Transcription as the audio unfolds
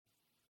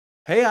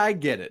Hey, I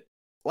get it.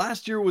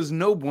 Last year was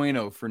no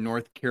bueno for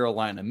North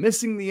Carolina,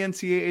 missing the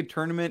NCAA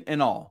tournament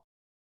and all.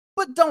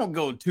 But don't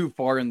go too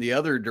far in the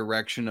other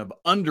direction of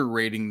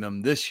underrating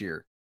them this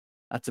year.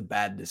 That's a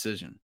bad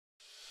decision.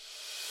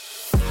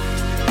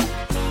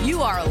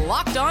 You are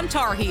Locked On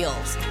Tar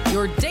Heels,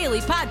 your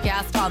daily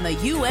podcast on the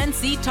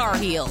UNC Tar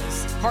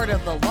Heels, part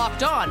of the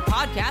Locked On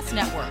Podcast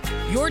Network,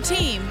 your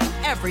team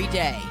every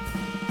day.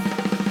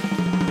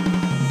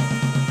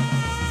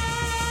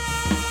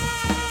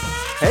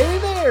 Hey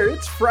there,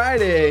 it's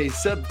Friday,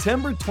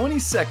 September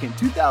 22nd,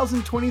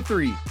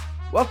 2023.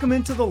 Welcome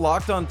into the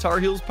Locked On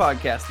Tar Heels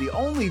podcast, the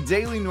only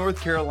daily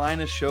North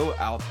Carolina show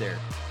out there.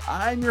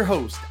 I'm your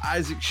host,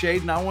 Isaac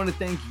Shade, and I want to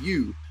thank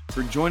you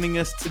for joining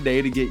us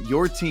today to get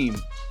your team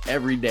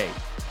every day.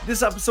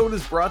 This episode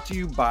is brought to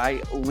you by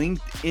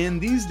LinkedIn.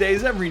 These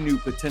days, every new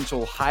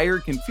potential hire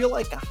can feel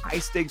like a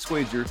high-stakes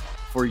wager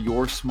for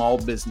your small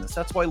business.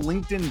 That's why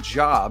LinkedIn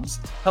Jobs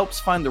helps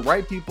find the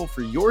right people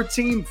for your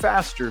team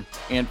faster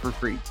and for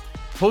free.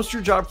 Post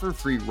your job for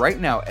free right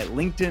now at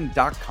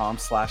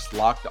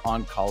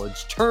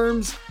linkedin.com/lockedoncollege.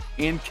 Terms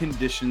and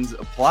conditions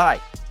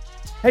apply.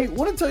 Hey,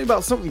 want to tell you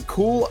about something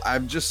cool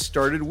I've just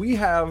started. We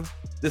have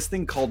this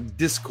thing called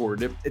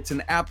Discord. It's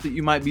an app that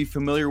you might be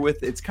familiar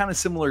with. It's kind of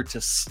similar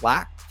to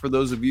Slack for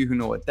those of you who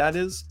know what that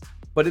is,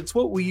 but it's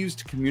what we use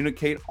to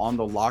communicate on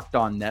the Locked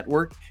On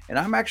network. And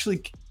I'm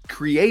actually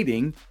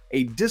creating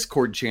a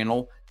Discord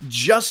channel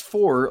just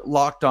for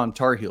Locked On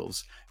Tar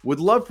Heels. Would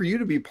love for you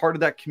to be part of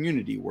that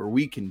community where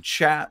we can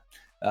chat.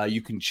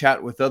 You can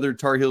chat with other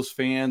Tar Heels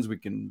fans. We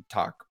can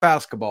talk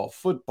basketball,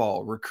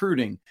 football,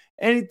 recruiting,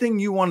 anything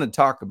you want to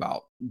talk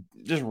about,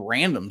 just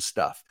random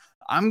stuff.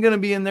 I'm going to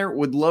be in there.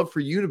 Would love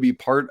for you to be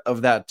part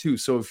of that too.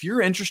 So if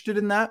you're interested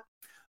in that,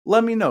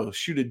 let me know.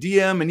 Shoot a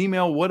DM, an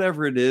email,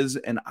 whatever it is,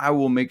 and I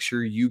will make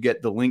sure you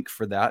get the link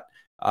for that.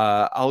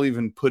 I'll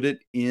even put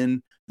it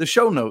in the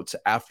show notes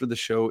after the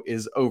show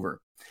is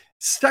over.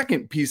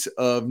 Second piece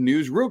of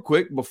news, real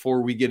quick,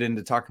 before we get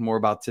into talking more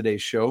about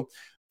today's show.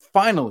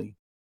 Finally,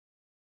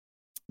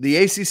 the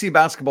ACC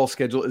basketball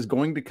schedule is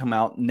going to come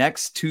out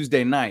next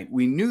Tuesday night.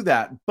 We knew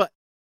that, but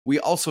we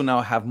also now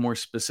have more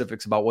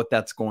specifics about what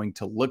that's going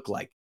to look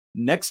like.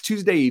 Next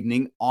Tuesday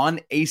evening on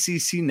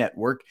ACC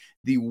Network,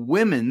 the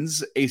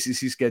women's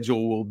ACC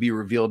schedule will be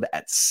revealed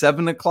at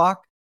 7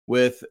 o'clock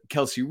with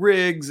Kelsey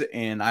Riggs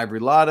and Ivory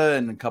Latta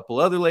and a couple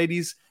other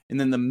ladies. And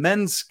then the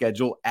men's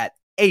schedule at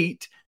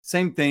 8.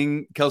 Same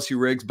thing, Kelsey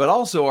Riggs, but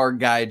also our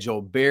guy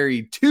Joel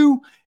Berry too,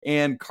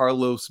 and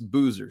Carlos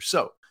Boozer.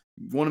 So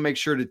you want to make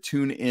sure to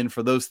tune in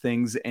for those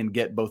things and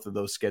get both of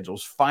those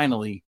schedules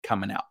finally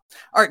coming out.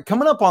 All right,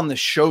 coming up on the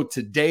show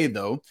today,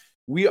 though,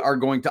 we are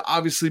going to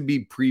obviously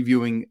be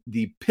previewing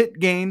the Pitt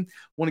game.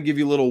 Want to give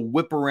you a little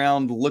whip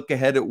around, look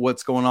ahead at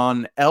what's going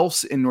on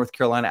else in North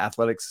Carolina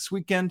athletics this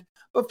weekend.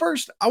 But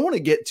first, I want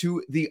to get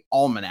to the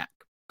Almanac.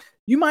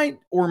 You might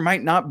or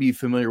might not be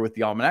familiar with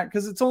the Almanac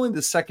because it's only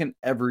the second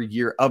ever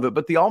year of it,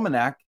 but the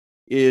Almanac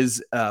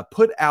is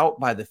put out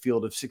by the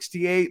Field of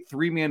 68,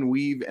 Three-Man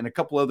Weave, and a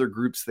couple other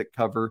groups that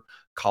cover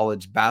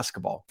college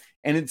basketball.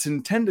 And it's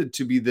intended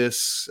to be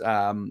this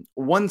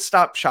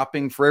one-stop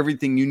shopping for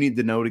everything you need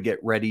to know to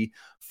get ready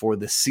for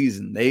the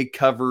season. They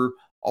cover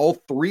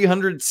all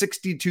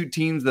 362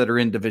 teams that are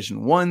in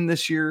Division I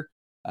this year,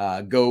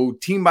 go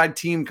team by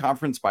team,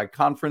 conference by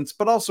conference,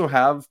 but also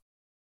have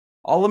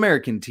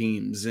All-American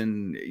teams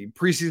and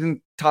preseason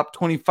top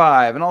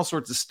 25 and all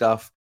sorts of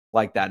stuff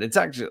like that. It's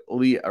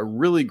actually a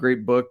really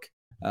great book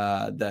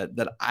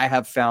that I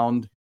have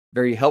found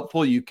very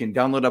helpful. You can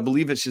download, I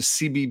believe it's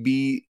just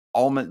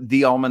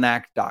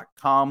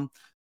thealmanac.com.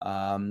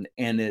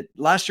 And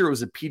last year it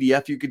was a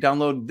PDF you could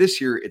download. This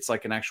year it's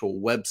like an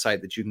actual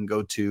website that you can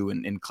go to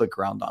and click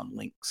around on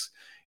links.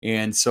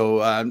 And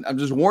so I'm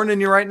just warning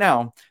you right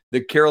now,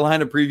 the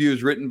Carolina preview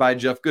is written by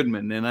Jeff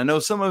Goodman. And I know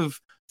some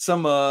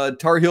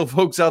Tar Heel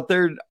folks out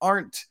there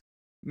aren't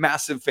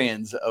massive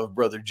fans of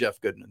brother Jeff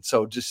Goodman.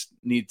 So just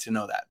need to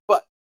know that.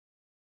 But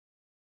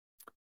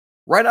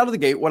right out of the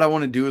gate, what I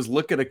want to do is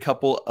look at a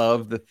couple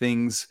of the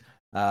things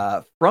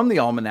from the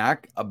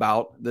Almanac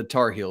about the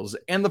Tar Heels.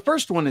 And the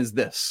first one is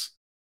this.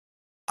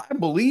 I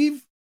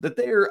believe that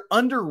they are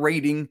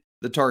underrating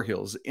the Tar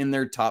Heels in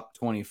their top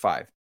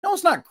 25. No,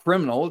 it's not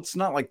criminal. It's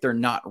not like they're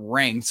not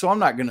ranked. So I'm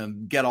not going to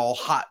get all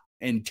hot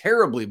and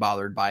terribly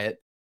bothered by it.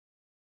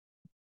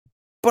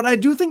 But I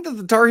do think that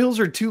the Tar Heels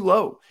are too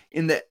low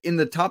in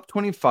the top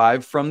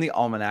 25 from the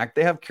Almanac.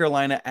 They have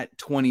Carolina at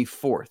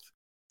 24th.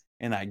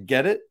 And I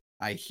get it.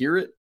 I hear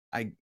it.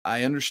 I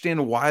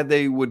understand why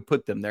they would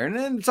put them there. And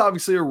then it's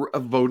obviously a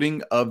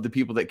voting of the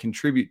people that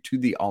contribute to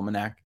the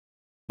Almanac.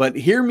 But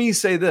hear me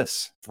say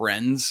this,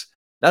 friends.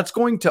 That's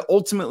going to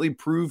ultimately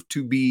prove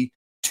to be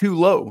too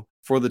low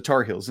for the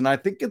Tar Heels. And I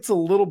think it's a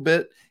little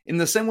bit in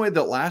the same way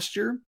that last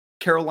year,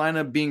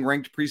 Carolina being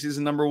ranked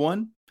preseason number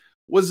 1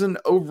 was an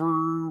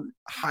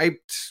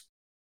overhyped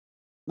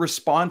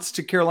response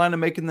to Carolina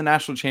making the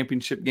national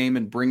championship game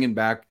and bringing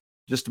back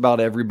just about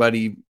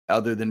everybody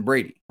other than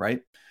Brady,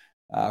 right?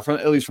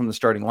 At least from the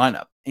starting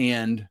lineup.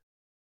 And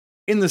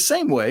in the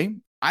same way,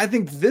 I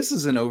think this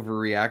is an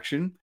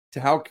overreaction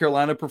to how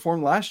Carolina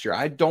performed last year.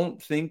 I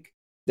don't think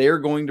they are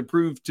going to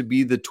prove to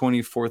be the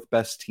 24th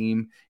best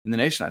team in the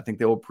nation. I think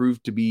they will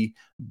prove to be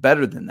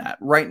better than that.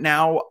 Right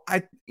now,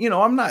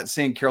 I'm not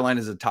saying Carolina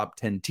is a top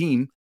 10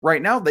 team.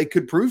 Right now, they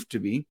could prove to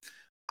be.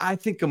 I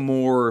think a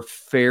more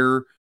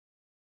fair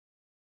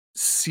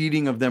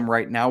seeding of them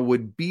right now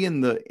would be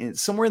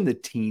somewhere in the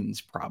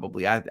teens,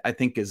 probably. I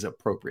think is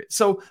appropriate.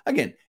 So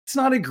again, it's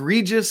not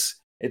egregious.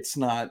 It's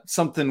not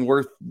something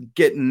worth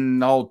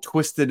getting all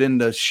twisted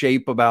into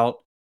shape about,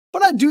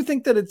 but I do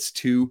think that it's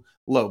too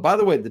low. By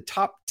the way, the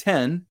top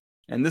 10,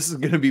 and this is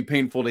going to be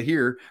painful to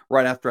hear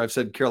right after I've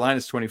said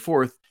Carolina's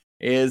 24th,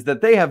 is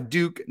that they have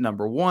Duke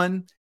number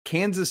 1,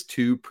 Kansas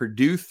 2,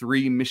 Purdue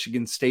 3,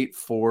 Michigan State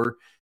 4,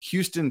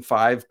 Houston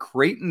 5,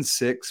 Creighton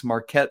 6,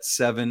 Marquette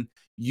 7,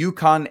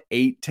 UConn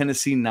 8,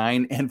 Tennessee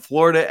 9, and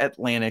Florida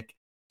Atlantic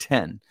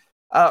 10.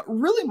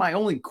 Really, my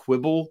only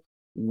quibble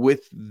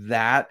with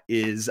that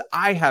is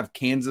I have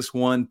Kansas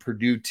 1,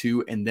 Purdue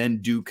 2, and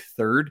then Duke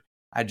 3rd.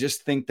 I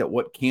just think that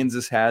what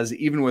Kansas has,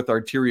 even with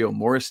Arterio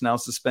Morris now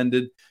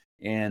suspended,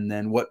 and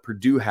then what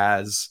Purdue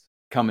has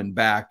coming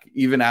back,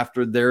 even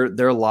after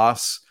their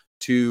loss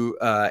to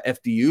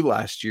FDU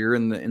last year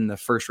in the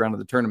first round of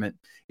the tournament,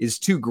 is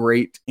too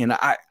great. And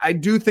I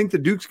do think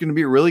that Duke's going to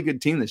be a really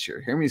good team this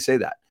year. Hear me say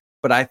that.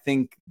 But I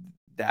think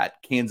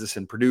that Kansas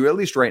and Purdue, at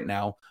least right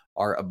now,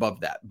 are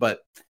above that. But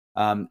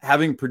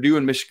having Purdue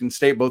and Michigan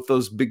State, both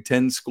those Big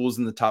Ten schools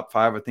in the top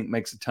 5, I think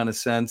makes a ton of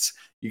sense.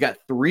 You got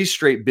 3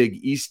 straight Big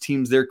East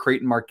teams there: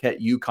 Creighton, Marquette,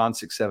 UConn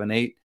 6, 7,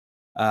 8.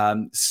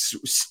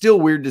 Still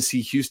weird to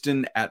see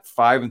Houston at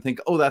 5 and think,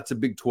 oh, that's a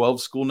Big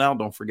 12 school now.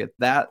 Don't forget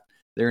that.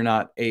 They're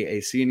not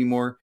AAC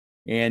anymore.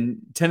 And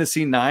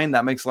Tennessee 9,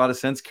 that makes a lot of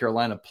sense.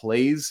 Carolina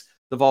plays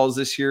the Vols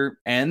this year.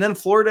 And then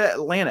Florida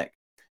Atlantic.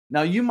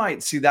 Now, you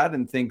might see that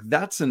and think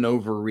that's an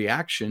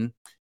overreaction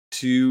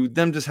to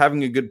them just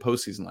having a good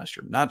postseason last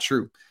year. Not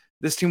true.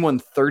 This team won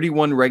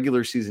 31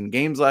 regular season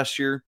games last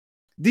year.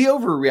 The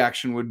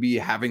overreaction would be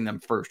having them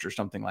first or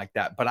something like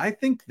that. But I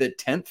think the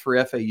 10th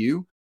for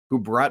FAU, who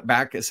brought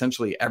back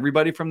essentially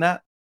everybody from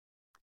that,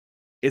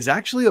 is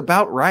actually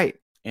about right.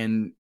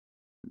 And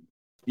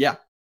yeah,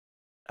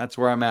 that's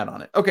where I'm at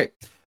on it. Okay.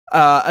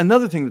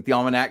 Another thing that the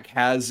Almanac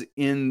has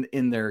in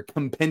their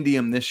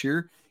compendium this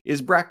year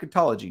is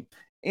bracketology.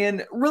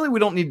 And really, we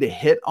don't need to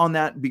hit on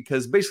that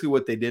because basically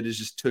what they did is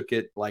just took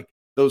it like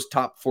those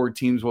top 4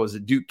 teams. What was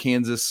it? Duke,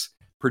 Kansas,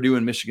 Purdue,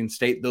 and Michigan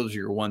State. Those are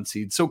your 1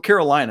 seed. So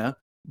Carolina,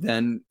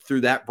 then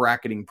through that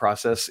bracketing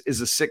process,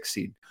 is a 6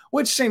 seed,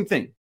 which same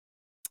thing.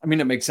 I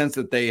mean, it makes sense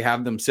that they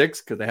have them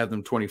 6 because they have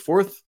them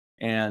 24th.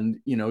 And,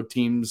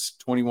 teams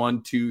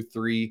 21, 2,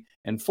 3,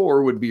 and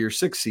 4 would be your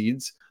 6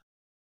 seeds.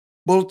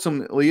 But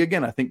ultimately,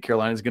 again, I think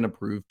Carolina is going to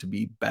prove to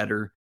be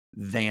better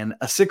than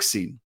a 6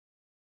 seed.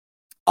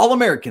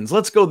 All-Americans,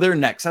 let's go there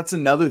next. That's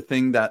another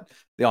thing that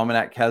the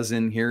Almanac has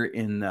in here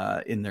in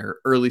their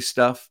early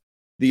stuff.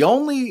 They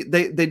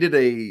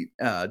did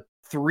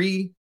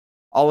 3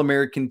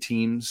 All-American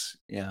teams,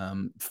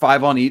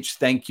 5 on each.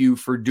 Thank you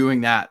for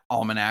doing that,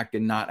 Almanac,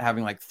 and not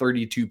having like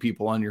 32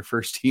 people on your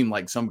first team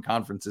like some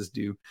conferences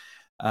do.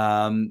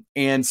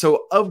 And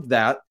so of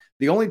that,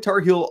 the only Tar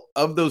Heel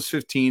of those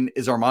 15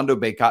 is Armando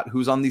Bacot,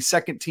 who's on the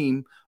second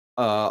team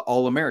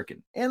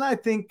All-American. And I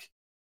think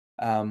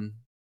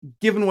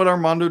given what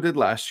Armando did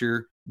last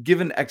year,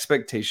 given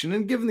expectation,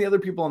 and given the other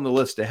people on the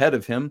list ahead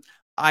of him,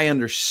 I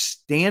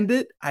understand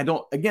it. I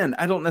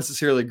don't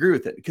necessarily agree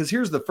with it because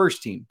here's the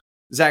first team.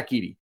 Zach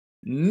Edey.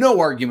 No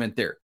argument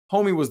there.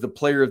 Homie was the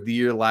player of the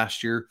year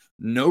last year.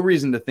 No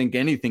reason to think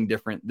anything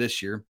different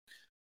this year.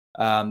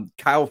 Kyle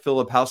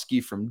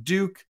Filipowski from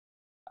Duke.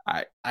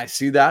 I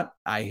see that.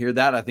 I hear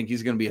that. I think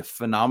he's going to be a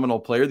phenomenal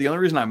player. The only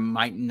reason I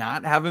might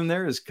not have him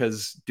there is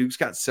because Duke's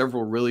got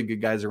several really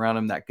good guys around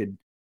him that could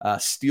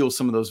steal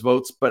some of those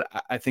votes, but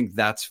I think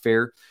that's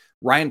fair.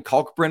 Ryan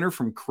Kalkbrenner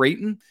from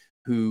Creighton,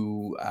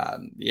 who,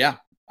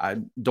 I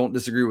don't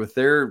disagree with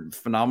their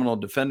phenomenal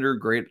defender,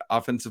 great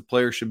offensive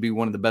player, should be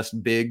one of the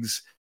best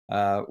bigs,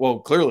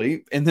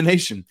 clearly in the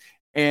nation.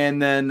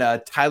 And then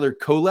Tyler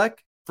Kolek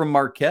from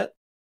Marquette.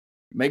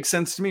 Makes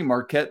sense to me.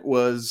 Marquette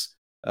was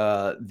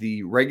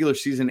the regular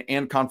season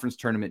and conference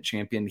tournament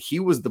champion. He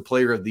was the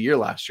player of the year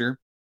last year,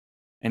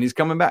 and he's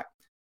coming back.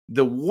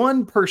 The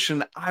one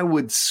person I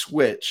would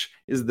switch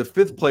is the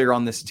 5th player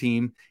on this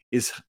team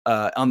is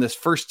on this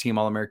first team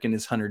All-American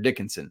is Hunter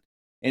Dickinson.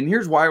 And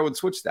here's why I would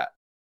switch that.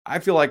 I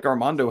feel like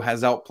Armando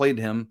has outplayed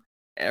him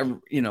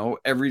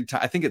every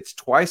time. I think it's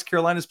twice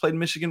Carolina's played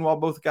Michigan while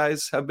both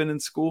guys have been in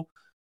school,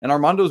 and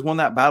Armando's won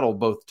that battle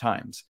both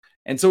times.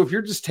 And so if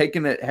you're just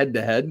taking it head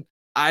to head,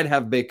 I'd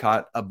have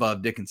Bacot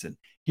above Dickinson.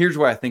 Here's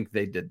why I think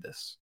they did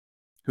this.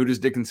 Who does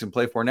Dickinson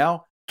play for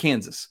now?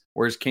 Kansas.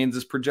 Where's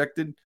Kansas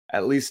projected?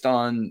 At least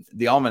on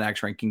the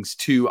Almanac's rankings,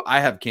 2. I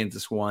have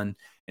Kansas 1.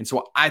 And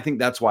so I think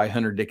that's why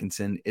Hunter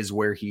Dickinson is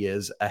where he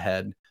is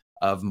ahead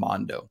of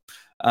Mondo.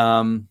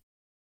 And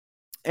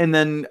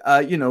then,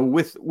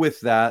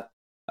 with that,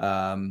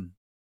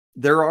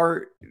 there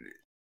are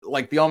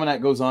like the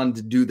Almanac goes on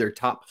to do their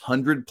top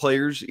 100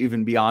 players,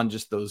 even beyond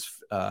just those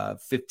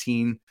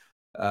 15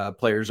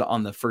 players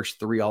on the first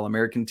 3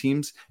 All-American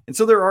teams. And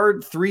so there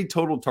are 3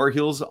 total Tar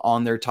Heels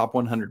on their top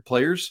 100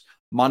 players.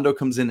 Mondo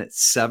comes in at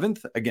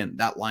 7th. Again,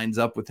 that lines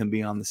up with him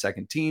being on the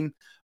second team.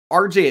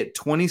 RJ at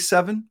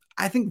 27.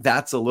 I think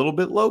that's a little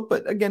bit low,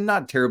 but again,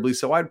 not terribly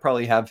so. I'd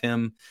probably have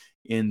him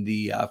in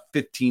the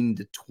 15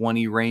 to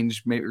 20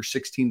 range, maybe, or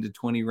 16 to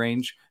 20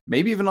 range,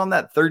 maybe even on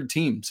that third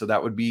team. So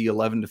that would be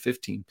 11 to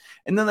 15.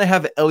 And then they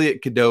have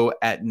Elliot Cadeau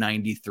at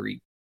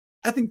 93.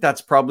 I think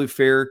that's probably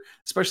fair,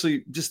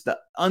 especially just the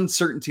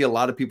uncertainty a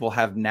lot of people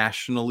have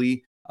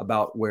nationally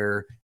about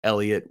where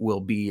Elliot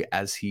will be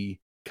as he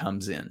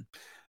comes in.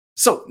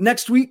 So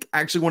next week,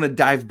 I actually want to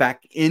dive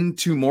back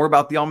into more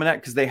about the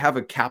Almanac because they have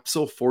a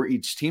capsule for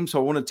each team. So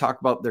I want to talk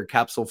about their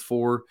capsule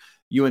for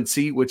UNC,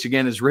 which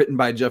again is written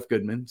by Jeff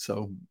Goodman.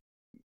 So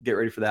get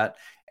ready for that.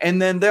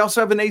 And then they also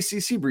have an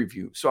ACC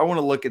review. So I want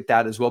to look at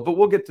that as well, but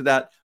we'll get to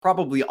that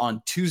probably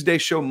on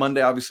Tuesday's show.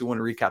 Monday, obviously want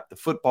to recap the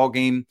football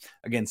game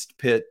against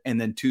Pitt. And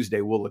then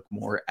Tuesday, we'll look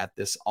more at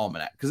this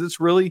Almanac because it's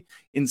really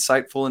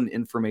insightful and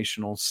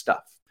informational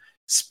stuff.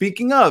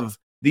 Speaking of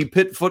the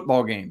Pitt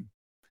football game,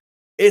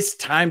 it's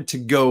time to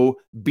go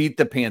beat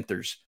the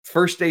Panthers.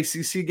 First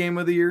ACC game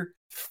of the year,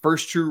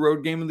 first true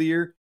road game of the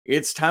year.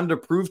 It's time to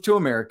prove to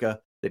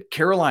America that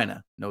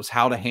Carolina knows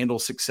how to handle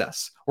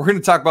success. We're going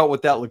to talk about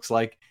what that looks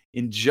like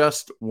in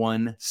just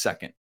 1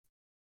 second.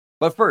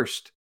 But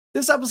first,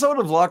 this episode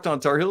of Locked On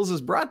Tar Heels is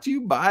brought to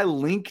you by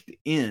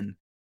LinkedIn.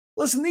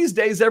 Listen, these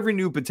days, every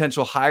new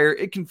potential hire,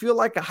 it can feel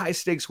like a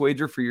high-stakes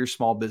wager for your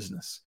small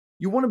business.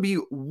 You want to be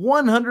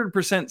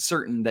 100%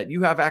 certain that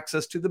you have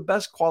access to the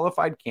best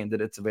qualified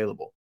candidates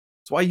available.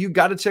 That's why you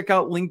got to check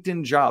out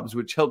LinkedIn Jobs,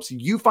 which helps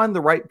you find the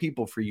right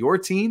people for your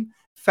team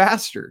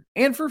faster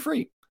and for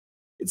free.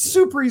 It's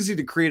super easy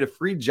to create a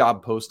free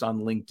job post on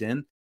LinkedIn,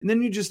 and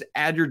then you just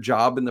add your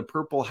job in the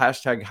purple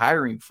hashtag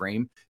hiring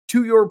frame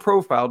to your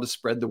profile to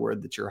spread the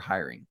word that you're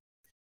hiring.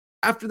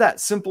 After that,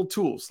 simple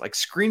tools like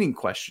screening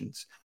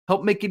questions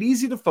help make it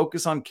easy to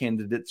focus on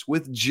candidates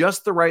with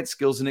just the right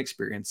skills and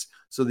experience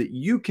so that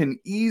you can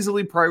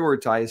easily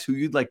prioritize who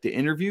you'd like to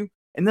interview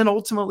and then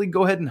ultimately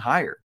go ahead and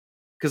hire.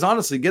 Because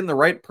honestly, getting the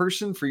right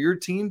person for your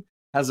team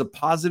has a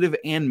positive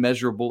and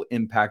measurable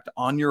impact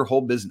on your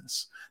whole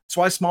business. That's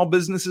why small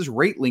businesses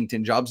rate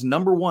LinkedIn Jobs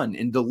 #1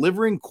 in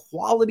delivering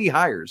quality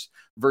hires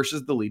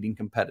versus the leading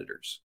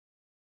competitors.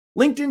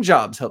 LinkedIn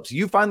Jobs helps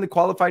you find the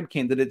qualified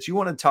candidates you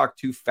want to talk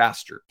to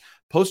faster.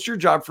 Post your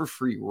job for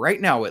free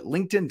right now at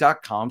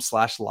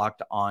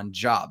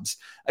linkedin.com/lockedonjobs.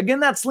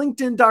 Again, that's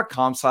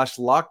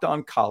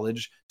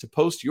linkedin.com/lockedoncollege to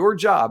post your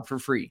job for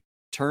free.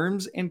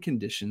 Terms and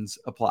conditions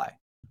apply.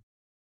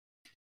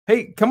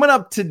 Hey, coming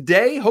up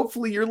today,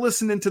 hopefully you're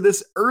listening to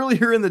this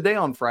earlier in the day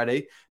on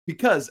Friday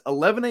because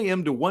 11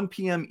 a.m. to 1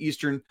 p.m.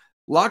 Eastern,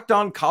 Locked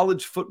On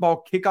College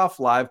Football Kickoff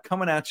Live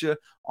coming at you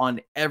on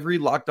every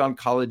Locked On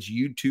College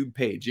YouTube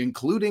page,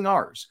 including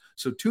ours.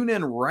 So tune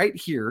in right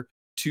here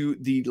to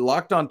the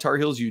Locked On Tar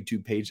Heels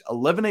YouTube page,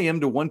 11 a.m.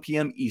 to 1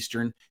 p.m.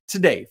 Eastern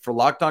today for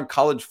Locked On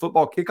College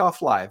Football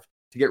Kickoff Live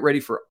to get ready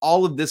for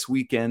all of this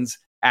weekend's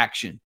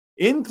action,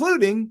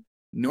 including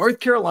North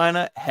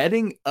Carolina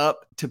heading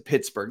up to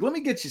Pittsburgh. Let me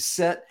get you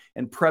set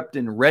and prepped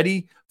and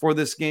ready for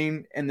this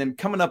game. And then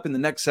coming up in the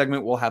next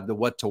segment, we'll have the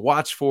what to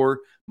watch for,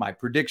 my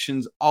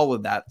predictions, all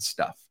of that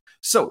stuff.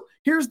 So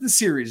here's the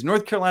series.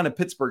 North Carolina,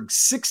 Pittsburgh,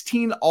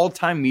 16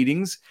 all-time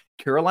meetings.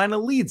 Carolina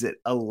leads it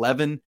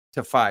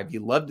 11-5.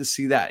 You love to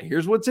see that.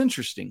 Here's what's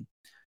interesting.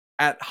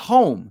 At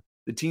home,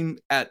 the team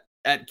at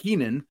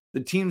Keenan,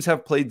 the teams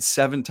have played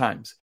 7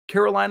 times.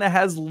 Carolina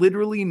has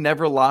literally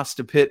never lost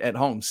to Pitt at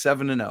home,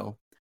 7-0.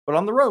 But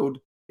on the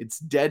road, it's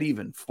dead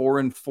even,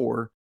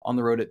 4-4 on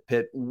the road at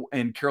Pitt,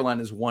 and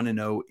Carolina's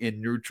 1-0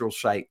 in neutral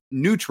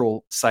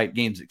site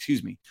games,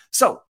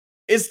 So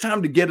it's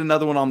time to get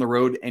another one on the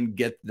road and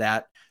get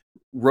that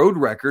road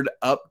record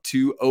up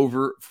to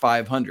over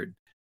 500.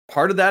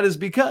 Part of that is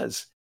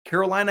because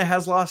Carolina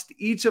has lost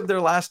each of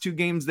their last 2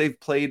 games they've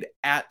played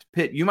at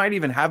Pitt. You might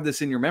even have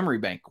this in your memory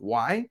bank.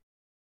 Why?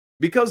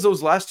 Because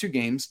those last 2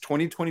 games,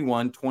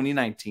 2021,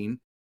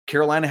 2019,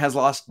 Carolina has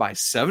lost by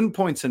 7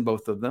 points in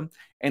both of them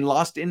and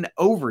lost in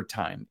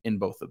overtime in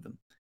both of them.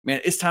 Man,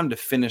 it's time to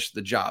finish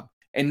the job.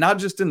 And not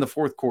just in the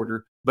fourth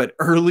quarter, but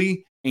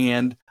early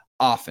and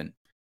often.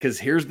 Because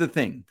here's the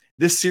thing.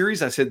 This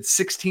series, I said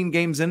 16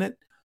 games in it.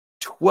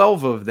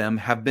 12 of them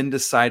have been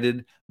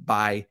decided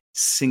by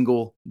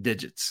single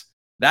digits.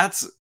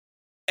 That's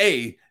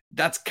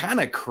kind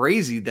of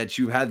crazy that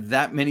you had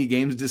that many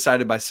games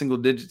decided by single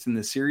digits in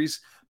this series.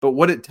 But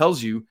what it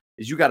tells you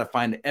is you got to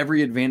find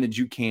every advantage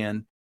you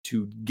can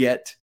to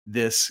get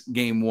this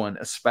game won,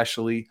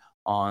 especially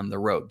on the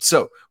road.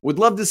 So would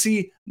love to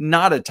see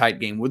not a tight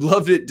game. Would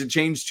love it to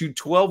change to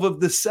 12 of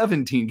the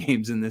 17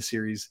 games in this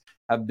series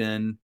have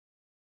been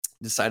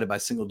decided by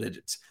single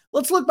digits.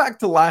 Let's look back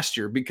to last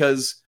year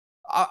because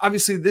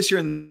obviously this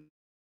year in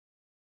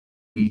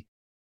the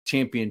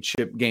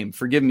championship game,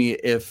 forgive me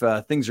if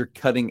things are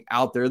cutting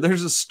out there.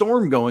 There's a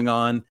storm going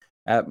on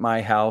at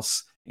my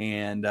house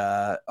And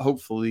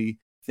hopefully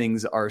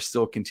things are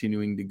still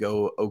continuing to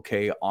go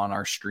okay on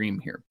our stream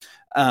here.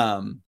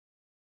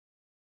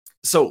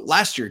 So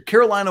last year,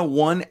 Carolina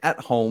won at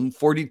home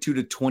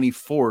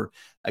 42-24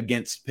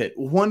 against Pitt,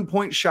 1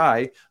 point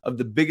shy of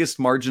the biggest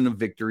margin of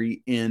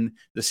victory in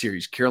the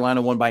series.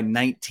 Carolina won by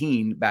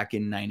 19 back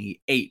in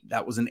 98.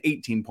 That was an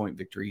 18-point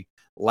victory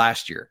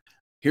last year.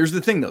 Here's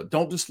the thing, though.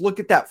 Don't just look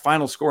at that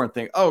final score and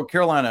think, oh,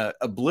 Carolina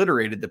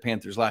obliterated the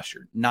Panthers last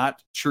year.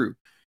 Not true.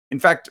 In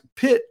fact,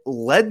 Pitt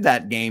led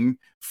that game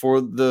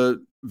for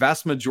the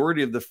vast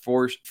majority of the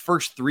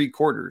first three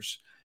quarters.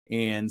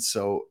 And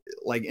so,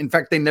 in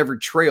fact, they never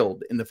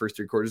trailed in the first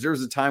three quarters. There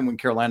was a time when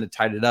Carolina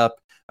tied it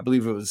up. I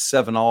believe it was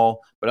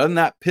 7-all. But other than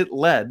that, Pitt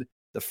led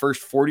the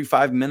first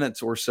 45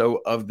 minutes or so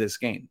of this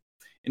game.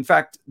 In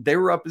fact, they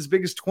were up as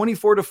big as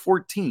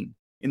 24-14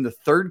 in the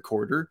third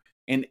quarter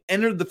and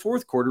entered the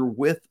fourth quarter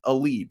with a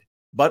lead.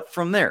 But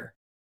from there,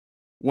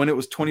 when it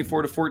was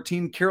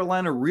 24-14,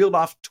 Carolina reeled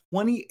off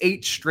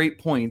 28 straight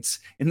points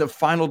in the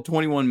final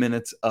 21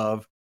 minutes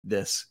of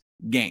this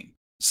game.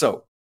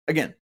 So,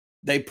 again,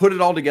 they put it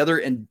all together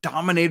and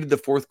dominated the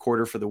fourth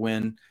quarter for the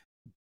win,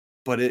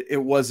 but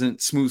it wasn't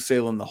smooth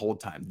sailing the whole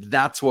time.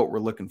 That's what we're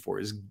looking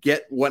for, is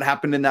get what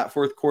happened in that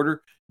fourth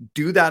quarter,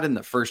 do that in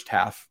the first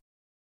half.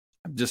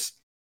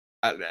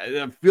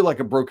 I feel like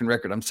a broken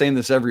record. I'm saying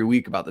this every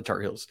week about the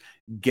Tar Heels.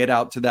 Get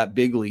out to that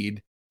big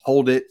lead,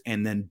 hold it,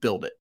 and then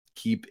build it.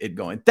 Keep it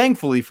going.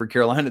 Thankfully for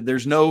Carolina,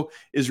 there's no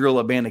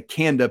Israel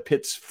Abanikanda,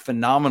 Pitt's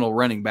phenomenal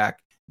running back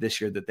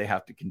this year, that they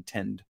have to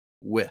contend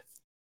with.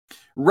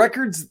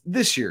 Records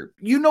this year.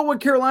 You know what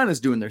Carolina's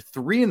doing. They're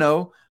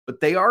 3-0, but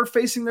they are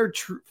facing their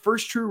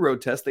first true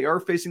road test. They are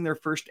facing their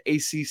first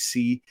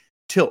ACC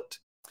tilt.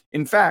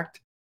 In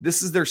fact,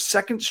 this is their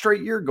second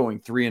straight year going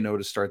 3-0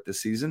 to start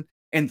this season,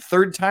 and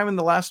third time in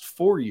the last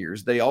 4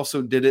 years. They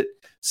also did it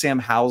Sam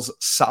Howell's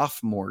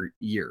sophomore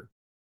year.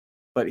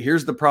 But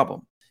here's the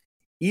problem.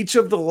 Each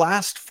of the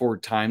last 4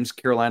 times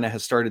Carolina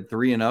has started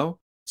 3-0,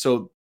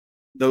 so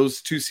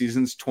those 2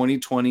 seasons,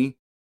 2020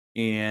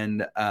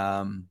 and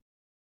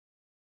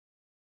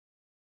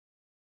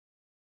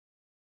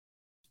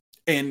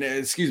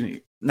excuse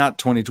me, not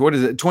 2020. What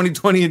is it?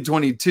 2020 and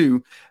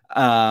 22.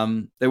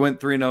 They went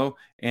 3-0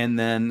 and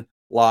then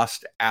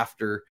lost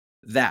after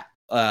that.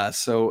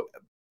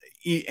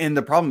 And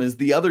the problem is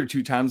the other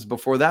 2 times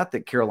before that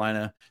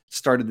Carolina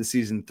started the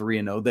season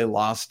 3-0, they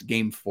lost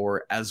game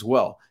 4 as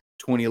well.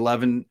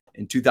 2011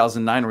 and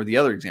 2009 were the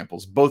other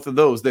examples. Both of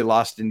those they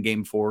lost in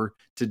game 4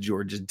 to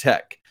Georgia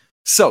Tech.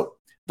 So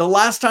the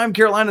last time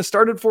Carolina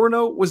started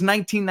 4-0 was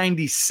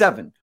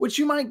 1997, which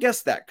you might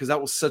guess that because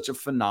that was such a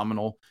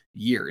phenomenal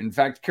year. In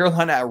fact,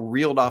 Carolina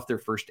reeled off their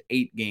first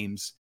 8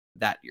 games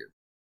that year.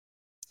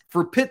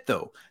 For Pitt,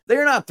 though, they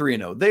are not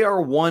 3-0. They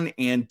are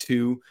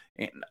 1-2,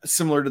 and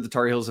similar to the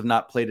Tar Heels, have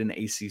not played an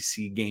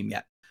ACC game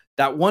yet.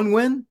 That one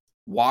win,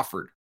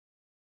 Wofford.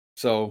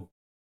 So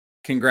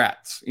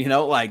congrats,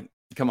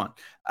 come on.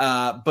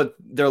 But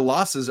their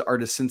losses are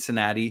to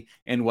Cincinnati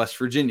and West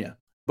Virginia.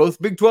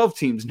 Both Big 12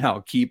 teams now,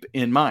 keep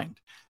in mind.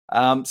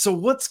 So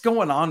what's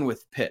going on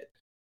with Pitt?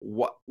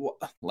 Why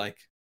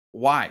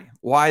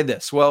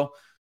this? Well,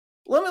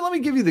 let me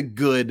give you the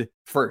good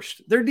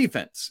first. Their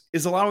defense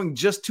is allowing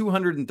just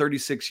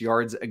 236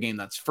 yards a game.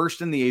 That's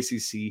first in the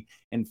ACC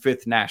and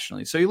 5th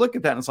nationally. So you look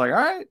at that and it's like, all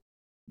right,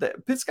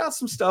 Pitt's got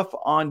some stuff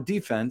on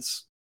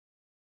defense.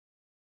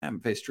 I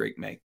haven't faced Drake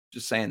May.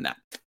 Just saying that.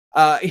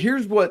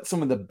 Here's what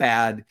some of the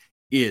bad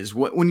is.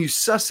 When you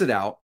suss it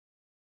out,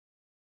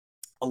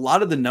 a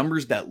lot of the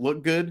numbers that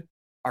look good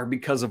are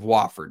because of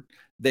Wofford.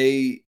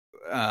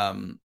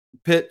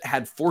 Pitt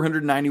had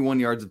 491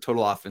 yards of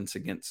total offense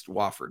against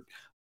Wofford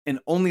and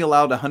only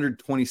allowed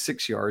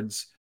 126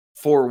 yards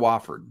for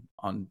Wofford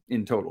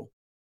in total.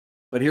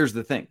 But here's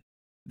the thing.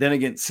 Then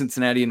against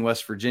Cincinnati and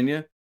West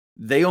Virginia,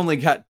 they only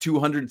got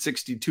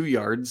 262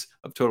 yards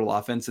of total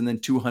offense and then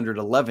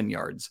 211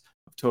 yards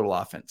of total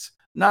offense.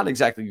 Not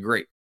exactly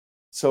great.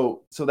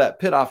 So that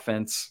Pitt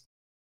offense,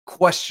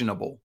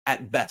 questionable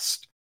at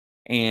best.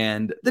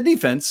 And the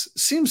defense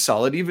seems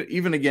solid,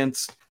 even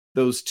against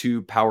those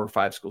 2 Power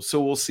 5 schools.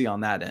 So we'll see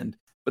on that end.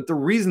 But the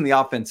reason the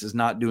offense is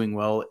not doing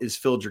well is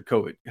Phil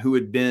Jurkovec, who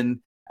had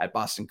been at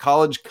Boston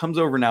College, comes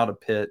over now to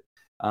Pitt.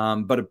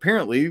 But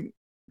apparently,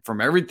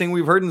 from everything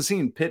we've heard and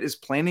seen, Pitt is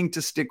planning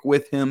to stick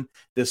with him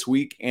this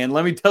week. And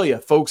let me tell you,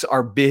 folks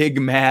are big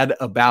mad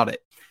about it.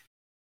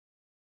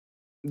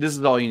 This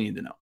is all you need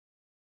to know.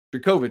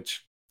 Jurkovec,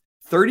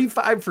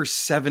 35 for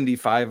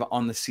 75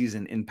 on the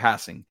season in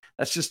passing.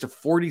 That's just a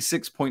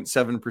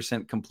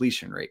 46.7%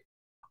 completion rate.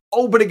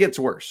 Oh, but it gets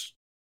worse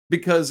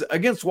because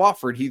against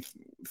Wofford, he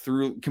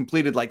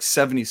completed like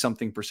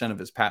 70-something% of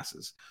his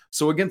passes.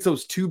 So against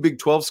those 2 Big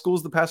 12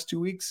 schools the past 2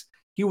 weeks,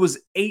 he was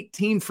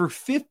 18 for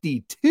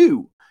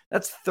 52.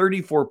 That's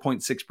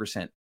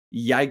 34.6%.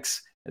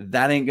 Yikes.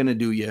 That ain't going to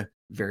do you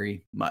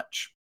very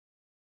much.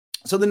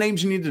 So the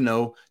names you need to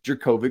know,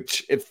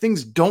 Jurkovec, if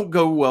things don't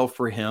go well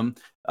for him,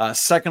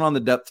 Second on the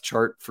depth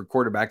chart for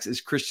quarterbacks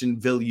is Christian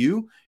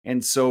Villieu.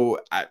 And so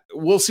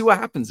we'll see what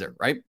happens there,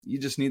 right? You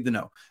just need to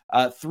know.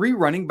 3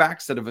 running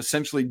backs that have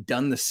essentially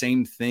done the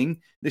same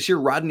thing. This year,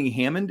 Rodney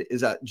Hammond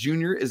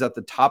Jr. is at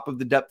the top of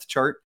the depth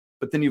chart.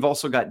 But then you've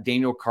also got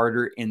Daniel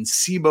Carter and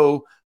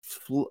Sibo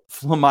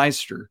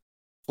Flemister.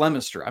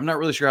 I'm not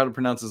really sure how to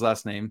pronounce his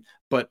last name,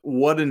 but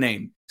what a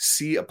name.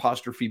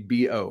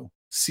 C''B''O.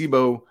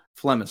 Sibo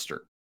Flemister.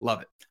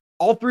 Love it.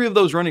 All 3 of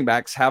those running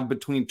backs have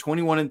between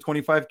 21 and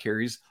 25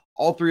 carries.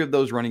 All 3 of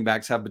those running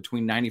backs have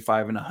between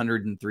 95 and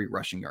 103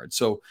 rushing yards.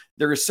 So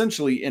they're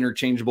essentially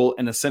interchangeable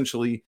and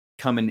essentially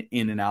coming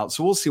in and out.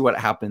 So we'll see what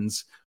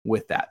happens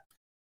with that.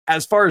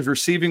 As far as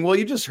receiving, well,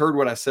 you just heard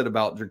what I said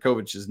about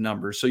Dracovich's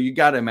numbers. So you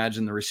got to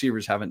imagine the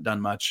receivers haven't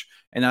done much,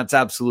 and that's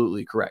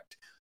absolutely correct.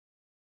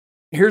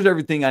 Here's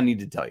everything I need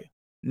to tell you.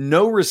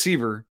 No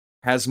receiver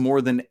has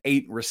more than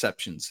 8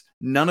 receptions.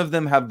 None of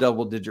them have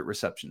double-digit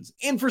receptions.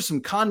 And for some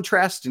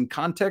contrast and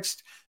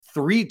context,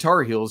 3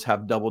 Tar Heels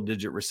have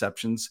double-digit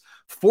receptions.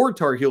 4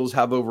 Tar Heels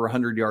have over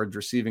 100 yards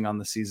receiving on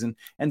the season.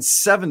 And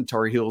 7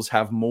 Tar Heels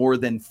have more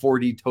than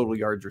 40 total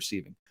yards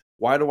receiving.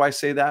 Why do I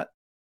say that?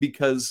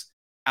 Because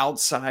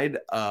outside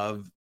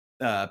of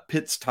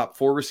Pitt's top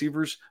 4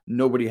 receivers,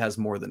 nobody has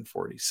more than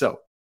 40. So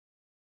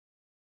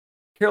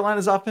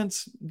Carolina's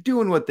offense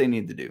doing what they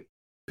need to do.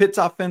 Pitt's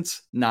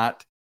offense,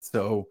 not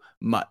so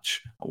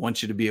much. I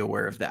want you to be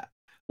aware of that.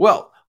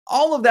 Well,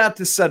 all of that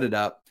to set it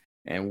up.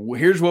 And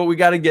here's what we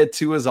got to get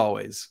to as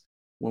always.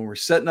 When we're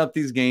setting up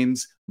these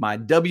games, my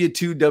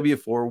W2,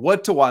 W4,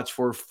 what to watch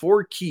for,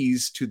 4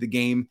 keys to the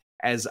game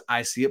as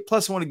I see it.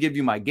 Plus, I want to give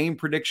you my game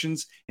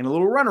predictions and a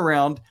little run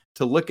around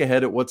to look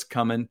ahead at what's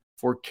coming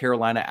for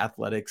Carolina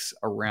athletics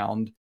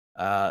around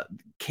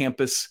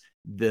campus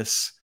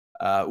this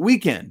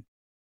weekend.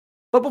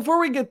 But before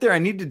we get there, I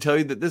need to tell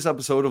you that this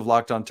episode of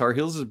Locked On Tar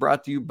Heels is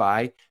brought to you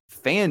by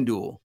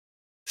FanDuel.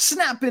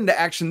 Snap into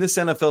action this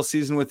NFL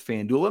season with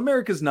FanDuel,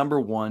 America's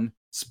 #1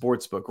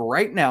 sportsbook.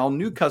 Right now,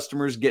 new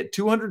customers get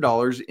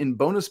 $200 in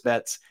bonus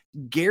bets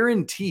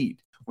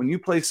guaranteed when you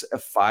place a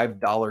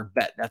 $5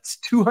 bet. That's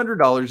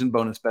 $200 in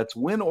bonus bets,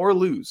 win or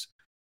lose.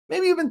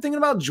 Maybe you've been thinking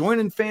about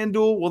joining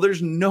FanDuel. Well,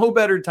 there's no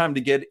better time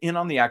to get in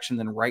on the action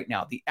than right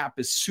now. The app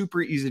is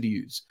super easy to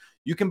use.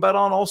 You can bet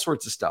on all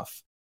sorts of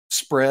stuff.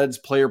 Spreads,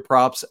 player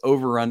props,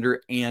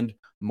 over-under, and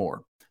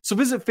more. So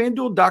visit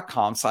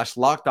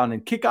FanDuel.com/lockedon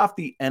and kick off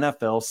the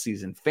NFL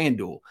season.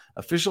 FanDuel,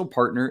 official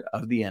partner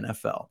of the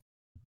NFL.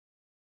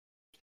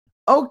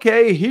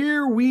 Okay,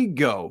 here we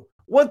go.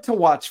 What to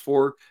watch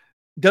for?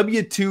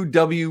 W2,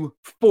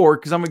 W4,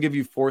 because I'm going to give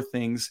you 4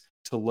 things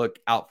to look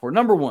out for.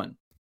 Number 1,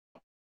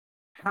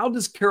 how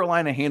does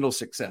Carolina handle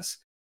success?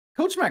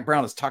 Coach Mack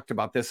Brown has talked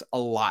about this a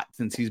lot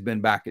since he's been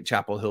back at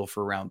Chapel Hill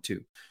for round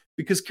 2.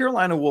 Because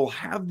Carolina will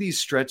have these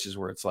stretches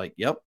where it's like,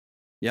 yep,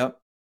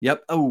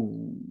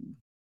 oh.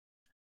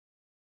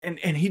 And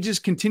he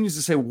just continues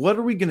to say, what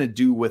are we going to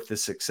do with the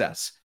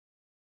success?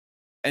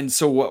 And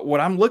so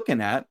what I'm looking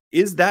at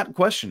is that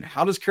question.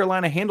 How does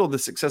Carolina handle the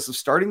success of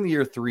starting the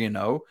year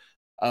 3-0,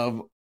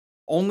 of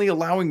only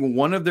allowing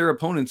one of their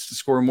opponents to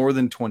score more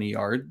than 20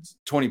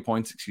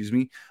 points,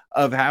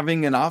 of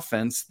having an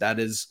offense that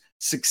is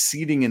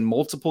succeeding in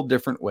multiple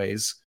different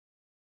ways?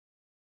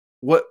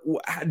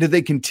 Do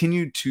they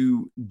continue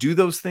to do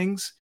those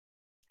things?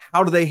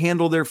 How do they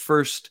handle their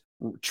first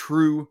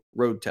true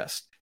road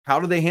test?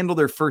 How do they handle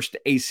their first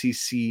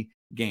ACC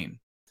game?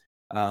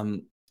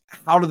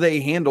 How do they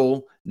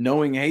handle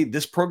knowing, hey,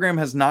 this program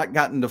has not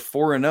gotten to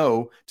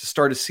 4-0 to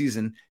start a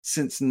season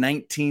since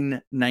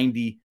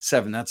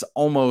 1997. That's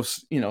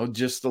almost,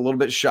 just a little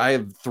bit shy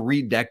of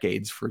 3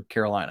 decades for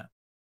Carolina.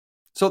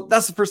 So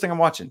that's the first thing I'm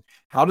watching.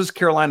 How does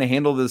Carolina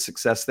handle the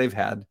success they've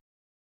had,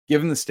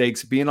 given the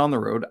stakes, being on the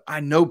road? I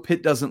know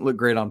Pitt doesn't look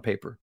great on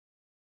paper,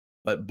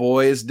 but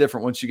boy, it's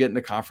different once you get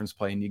into conference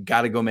play, and you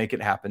got to go make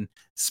it happen,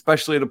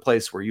 especially at a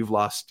place where you've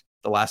lost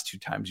the last 2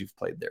 times you've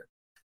played there.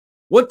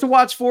 What to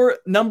watch for?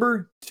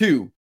 Number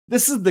 2.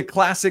 This is the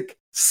classic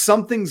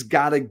something's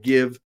got to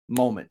give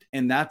moment,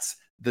 and that's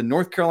the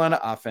North Carolina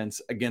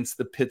offense against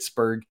the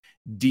Pittsburgh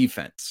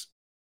defense.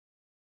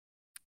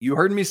 You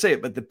heard me say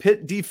it, but the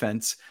Pitt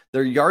defense,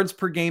 their yards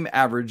per game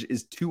average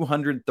is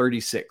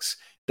 236.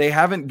 They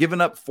haven't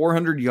given up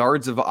 400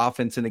 yards of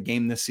offense in a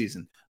game this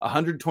season.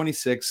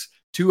 126,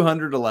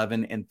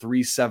 211, and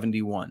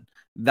 371.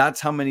 That's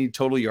how many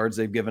total yards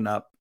they've given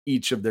up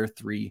each of their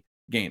 3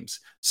 games.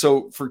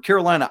 So for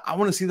Carolina, I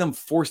want to see them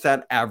force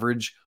that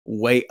average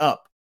way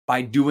up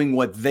by doing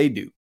what they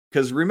do.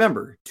 Because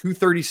remember,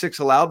 236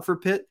 allowed for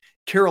Pitt.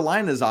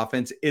 Carolina's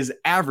offense is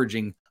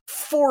averaging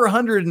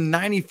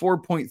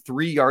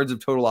 494.3 yards of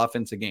total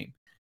offense a game.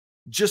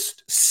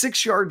 Just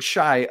 6 yards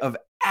shy of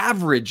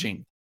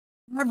averaging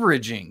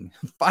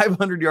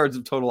 500 yards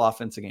of total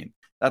offense a game.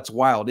 That's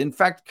wild. In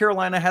fact,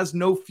 Carolina has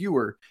no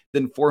fewer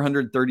than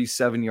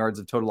 437 yards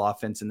of total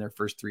offense in their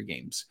first 3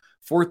 games.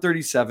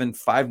 437,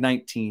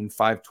 519,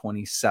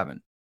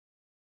 527.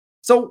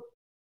 So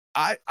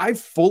I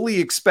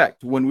fully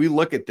expect when we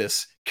look at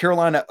this,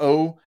 Carolina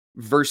O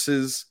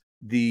versus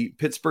the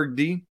Pittsburgh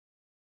D,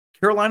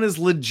 Carolina's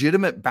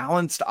legitimate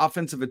balanced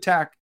offensive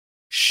attack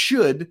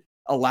should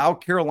allow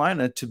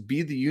Carolina to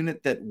be the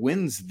unit that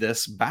wins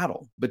this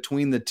battle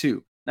between the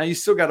two. Now, you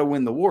still got to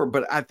win the war,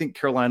 but I think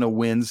Carolina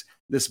wins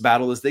this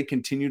battle as they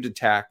continue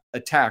to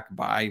attack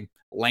by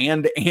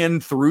land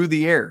and through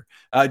the air.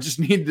 Just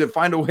need to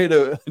find a way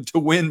to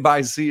win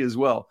by sea as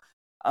well.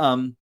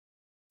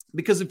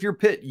 Because if you're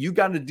Pitt, you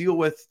got to deal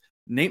with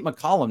Nate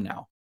McCollum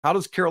now. How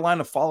does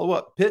Carolina follow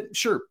up? Pitt,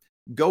 sure,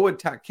 go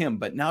attack him,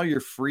 but now you're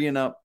freeing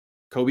up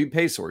Kobe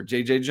Paysour,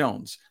 J.J.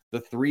 Jones,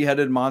 the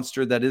three-headed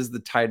monster that is the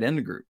tight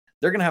end group.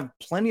 They're going to have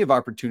plenty of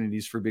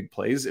opportunities for big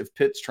plays if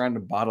Pitt's trying to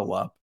bottle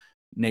up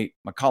Nate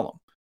McCollum.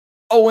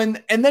 Oh,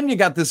 and then you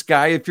got this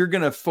guy, if you're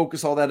going to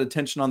focus all that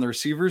attention on the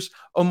receivers,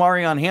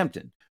 Omarion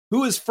Hampton,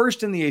 who is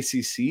first in the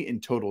ACC in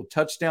total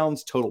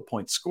touchdowns, total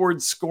points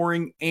scored,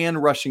 scoring,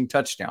 and rushing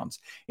touchdowns.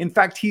 In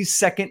fact, he's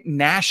second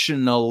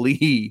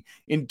nationally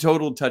in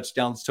total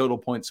touchdowns, total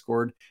points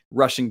scored,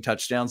 rushing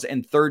touchdowns,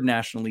 and third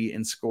nationally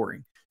in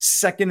scoring.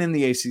 Second in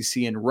the ACC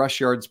in rush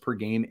yards per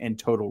game and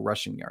total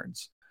rushing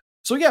yards.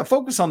 So yeah,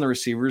 focus on the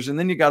receivers, and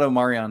then you got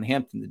Omarion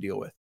Hampton to deal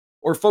with.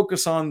 Or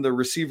focus on the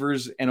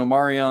receivers and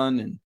Omarion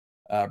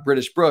and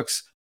British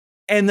Brooks.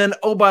 And then,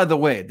 oh, by the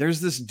way,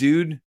 there's this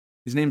dude,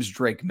 his name's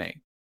Drake May.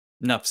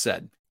 Enough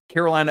said.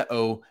 Carolina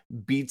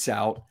beats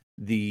out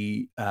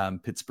the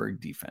Pittsburgh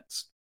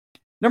defense.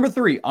 Number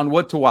 3 on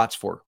what to watch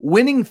for.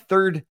 Winning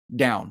third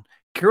down.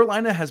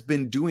 Carolina has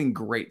been doing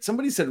great.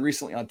 Somebody said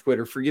recently on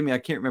Twitter, forgive me, I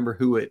can't remember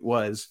who it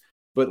was,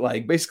 but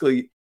like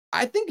basically,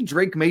 I think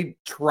Drake May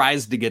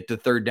tries to get to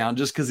third down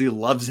just because he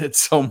loves it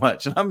so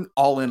much. And I'm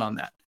all in on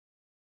that.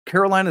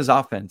 Carolina's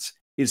offense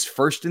is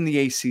first in the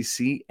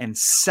ACC and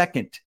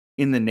second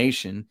in the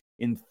nation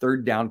in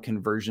third down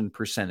conversion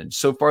percentage.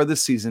 So far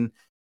this season,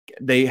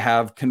 they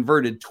have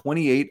converted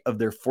 28 of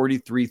their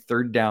 43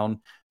 third down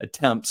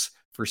attempts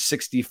for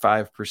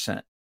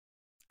 65%.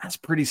 That's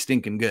pretty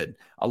stinking good.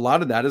 A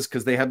lot of that is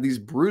because they have these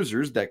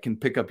bruisers that can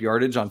pick up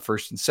yardage on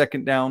first and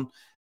second down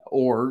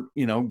or,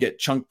 get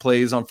chunk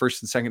plays on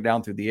first and second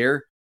down through the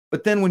air.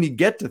 But then when you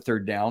get to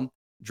third down,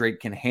 Drake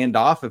can hand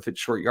off if it's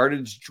short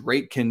yardage.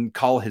 Drake can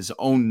call his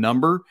own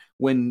number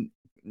when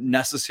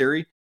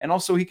necessary. And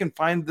also he can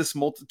find this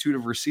multitude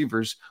of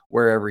receivers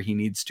wherever he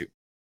needs to.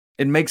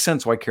 It makes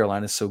sense why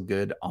Carolina is so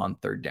good on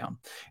third down.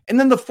 And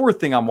then the fourth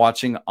thing I'm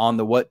watching on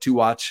the what to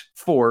watch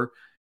for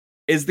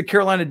is the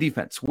Carolina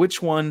defense.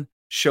 Which one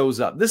shows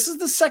up? This is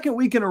the second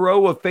week in a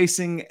row of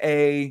facing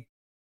a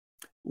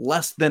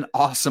less than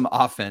awesome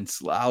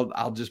offense.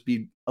 I'll just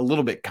be a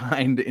little bit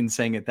kind in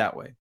saying it that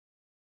way.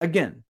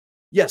 Again,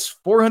 yes,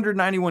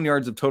 491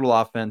 yards of total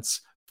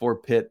offense for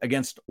Pitt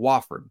against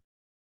Wofford,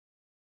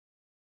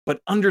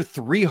 but under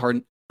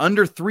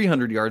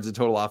 300 yards of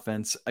total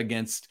offense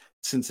against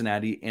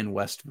Cincinnati and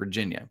West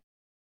Virginia.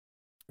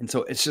 And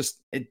so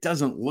it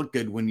doesn't look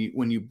good when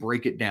you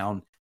break it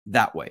down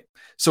that way.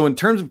 So in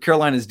terms of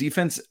Carolina's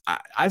defense,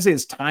 I say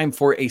it's time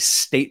for a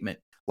statement.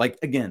 Like,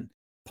 again,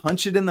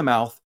 punch it in the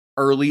mouth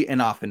early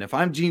and often. If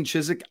I'm Gene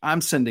Chizik,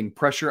 I'm sending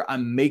pressure.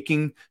 I'm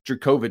making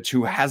Dracovic,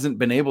 who hasn't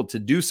been able to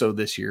do so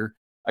this year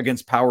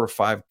against Power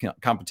 5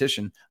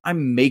 competition,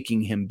 I'm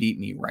making him beat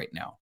me right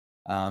now.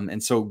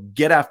 And so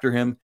get after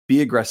him,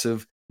 be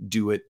aggressive,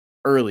 do it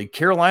early.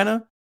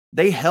 Carolina,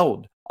 they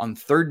held on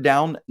third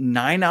down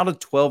 9 out of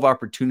 12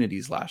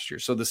 opportunities last year.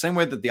 So the same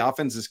way that the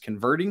offense is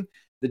converting,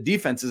 the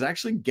defense is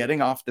actually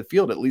getting off the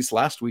field. At least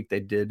last week, they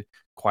did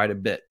quite a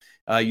bit.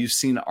 You've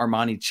seen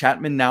Armani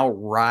Chapman now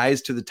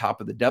rise to the top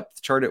of the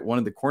depth chart at one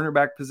of the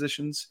cornerback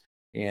positions.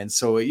 And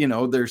so,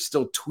 they're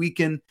still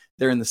tweaking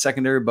there in the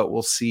secondary, but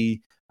we'll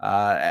see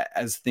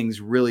as things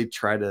really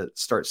try to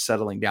start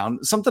settling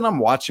down. Something I'm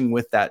watching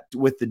with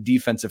the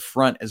defensive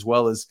front as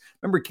well as,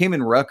 remember,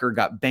 Kamen Rucker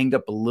got banged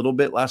up a little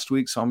bit last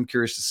week. So I'm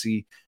curious to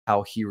see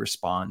how he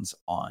responds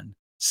on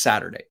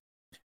Saturday.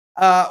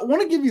 I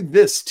want to give you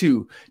this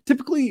too.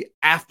 Typically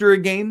after a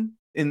game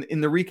in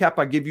the recap,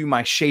 I give you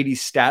my shady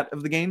stat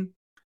of the game.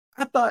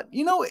 I thought,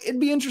 it'd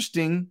be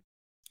interesting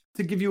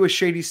to give you a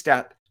shady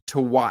stat to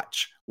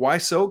watch. Why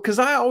so? Because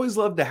I always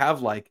love to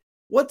have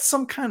what's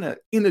some kind of,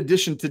 in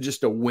addition to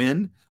just a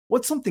win,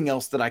 what's something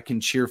else that I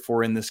can cheer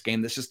for in this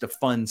game that's just a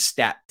fun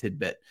stat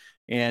tidbit.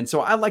 And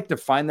so I like to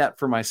find that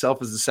for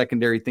myself as a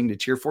secondary thing to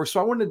cheer for. So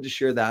I wanted to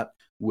share that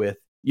with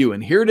you.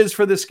 And here it is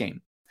for this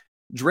game.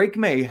 Drake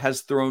May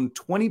has thrown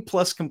 20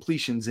 plus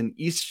completions in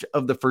each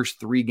of the first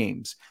 3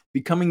 games,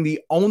 becoming the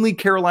only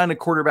Carolina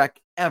quarterback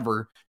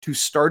ever to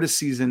start a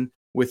season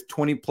with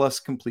 20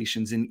 plus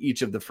completions in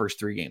each of the first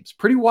 3 games.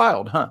 Pretty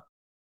wild, huh?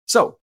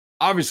 So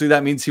obviously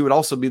that means he would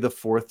also be the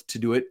fourth to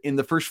do it in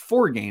the first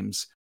 4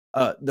 games,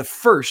 the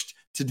first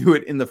to do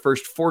it in the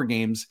first 4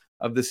 games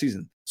of the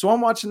season. So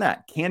I'm watching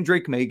that. Can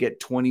Drake May get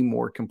 20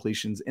 more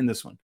completions in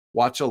this one?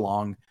 Watch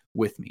along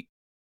with me.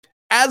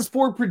 As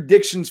for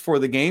predictions for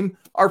the game,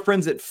 our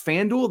friends at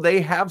FanDuel,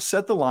 they have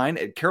set the line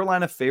at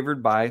Carolina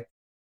favored by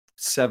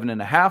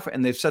 7.5,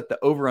 and they've set the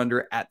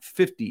over-under at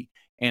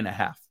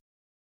 50.5.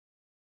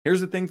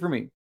 Here's the thing for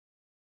me.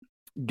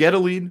 Get a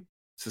lead,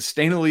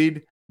 sustain a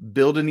lead,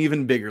 build an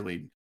even bigger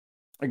lead.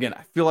 again,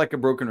 I feel like a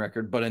broken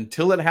record, but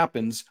until it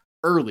happens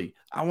early,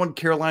 I want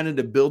Carolina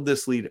to build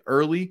this lead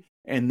early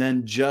and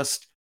then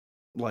just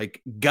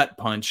like gut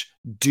punch.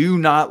 Do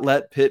not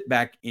let Pitt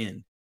back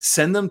in.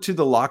 Send them to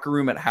the locker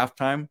room at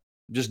halftime.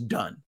 Just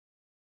done.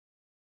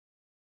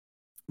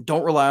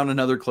 Don't rely on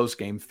another close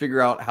game.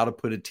 Figure out how to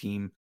put a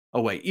team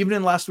away. Even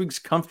in last week's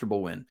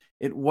comfortable win,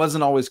 it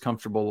wasn't always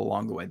comfortable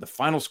along the way. The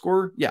final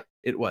score, yeah,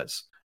 it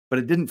was. But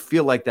it didn't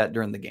feel like that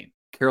during the game.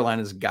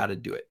 Carolina's got to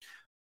do it.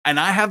 And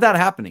I have that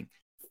happening.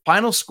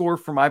 Final score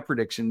for my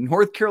prediction,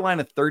 North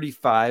Carolina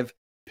 35,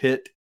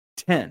 Pitt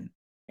 10.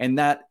 And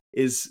that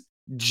is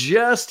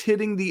just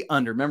hitting the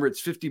under. Remember,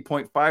 it's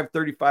 50.5,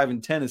 35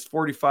 and 10 is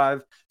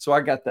 45. So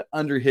I got the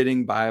under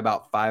hitting by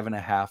about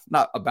 5.5,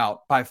 not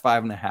about, by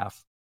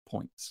 5.5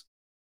 points.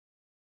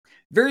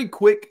 Very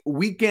quick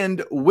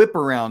weekend whip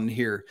around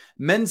here.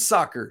 Men's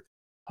soccer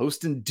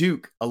hosting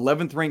Duke,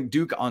 11th ranked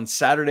Duke on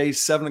Saturday,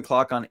 7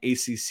 o'clock on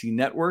ACC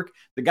Network.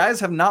 The guys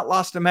have not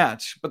lost a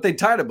match, but they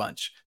tied a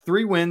bunch.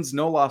 3 wins,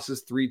 no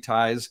losses, 3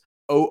 ties,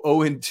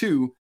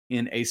 0-2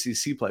 in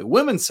ACC play.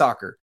 Women's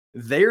soccer,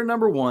 they're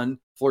number 1.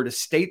 Florida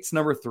State's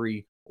number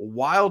 3.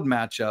 Wild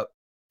matchup,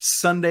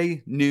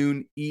 Sunday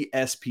noon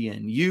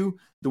ESPNU.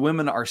 The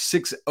women are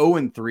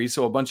 6-0-3,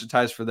 so a bunch of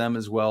ties for them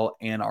as well,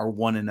 and are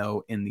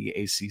 1-0 in the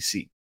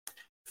ACC.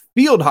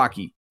 Field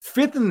hockey,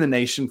 5th in the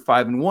nation,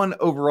 5-1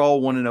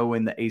 overall, 1-0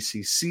 in the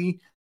ACC.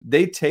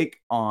 They take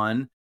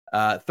on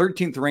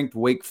 13th ranked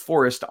Wake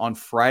Forest on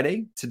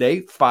Friday,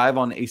 today, 5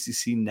 on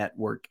ACC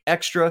Network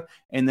Extra,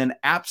 and then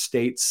App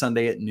State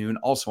Sunday at noon,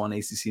 also on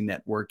ACC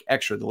Network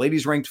Extra. The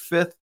ladies ranked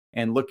 5th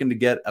and looking to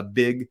get a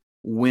big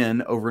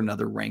win over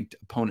another ranked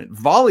opponent.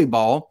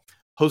 Volleyball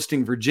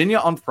hosting Virginia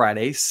on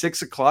Friday,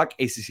 6 o'clock,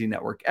 ACC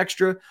Network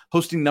Extra,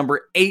 hosting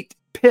number 8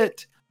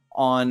 Pitt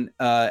on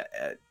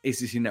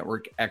ACC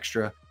Network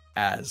Extra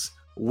as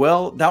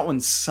well. That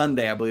one's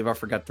Sunday, I believe. I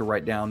forgot to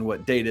write down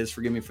what date it is.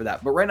 Forgive me for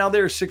that. But right now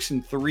they're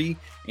 6-3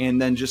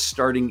 and then just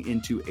starting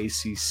into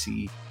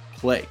ACC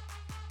play.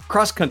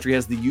 Cross country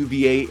has the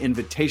UVA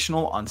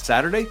Invitational on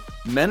Saturday.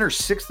 Men are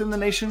 6th in the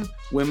nation.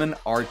 Women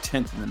are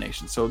 10th in the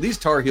nation. So these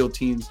Tar Heel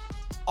teams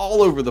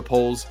all over the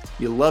polls.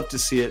 You love to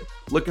see it.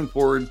 Looking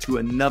forward to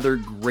another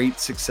great,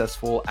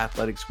 successful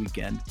athletics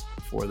weekend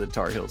for the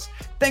Tar Heels.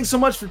 Thanks so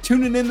much for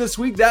tuning in this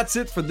week. That's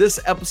it for this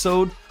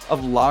episode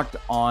of Locked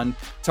On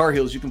Tar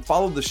Heels. You can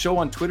follow the show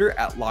on Twitter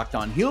at Locked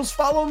On Heels.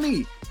 Follow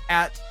me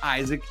at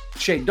Isaac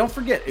Shade. Don't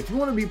forget, if you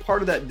want to be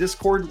part of that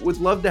Discord, would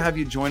love to have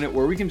you join it,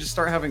 where we can just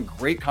start having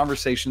great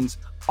conversations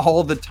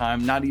all the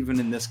time, not even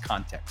in this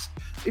context.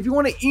 If you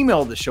want to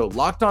email the show,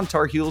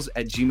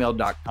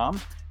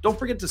 lockedontarheels@gmail.com. Don't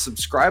forget to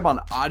subscribe on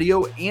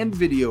audio and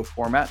video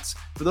formats.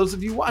 For those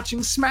of you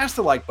watching, smash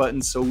the like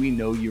button so we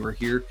know you are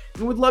here,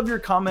 and would love your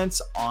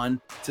comments on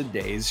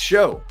today's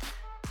show.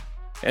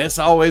 It's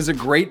always a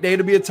great day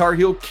to be a Tar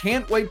Heel.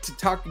 Can't wait to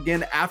talk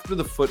again after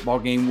the football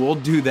game. We'll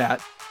do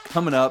that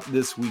coming up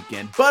this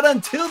weekend. But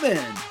until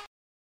then,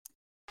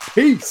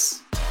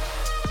 peace.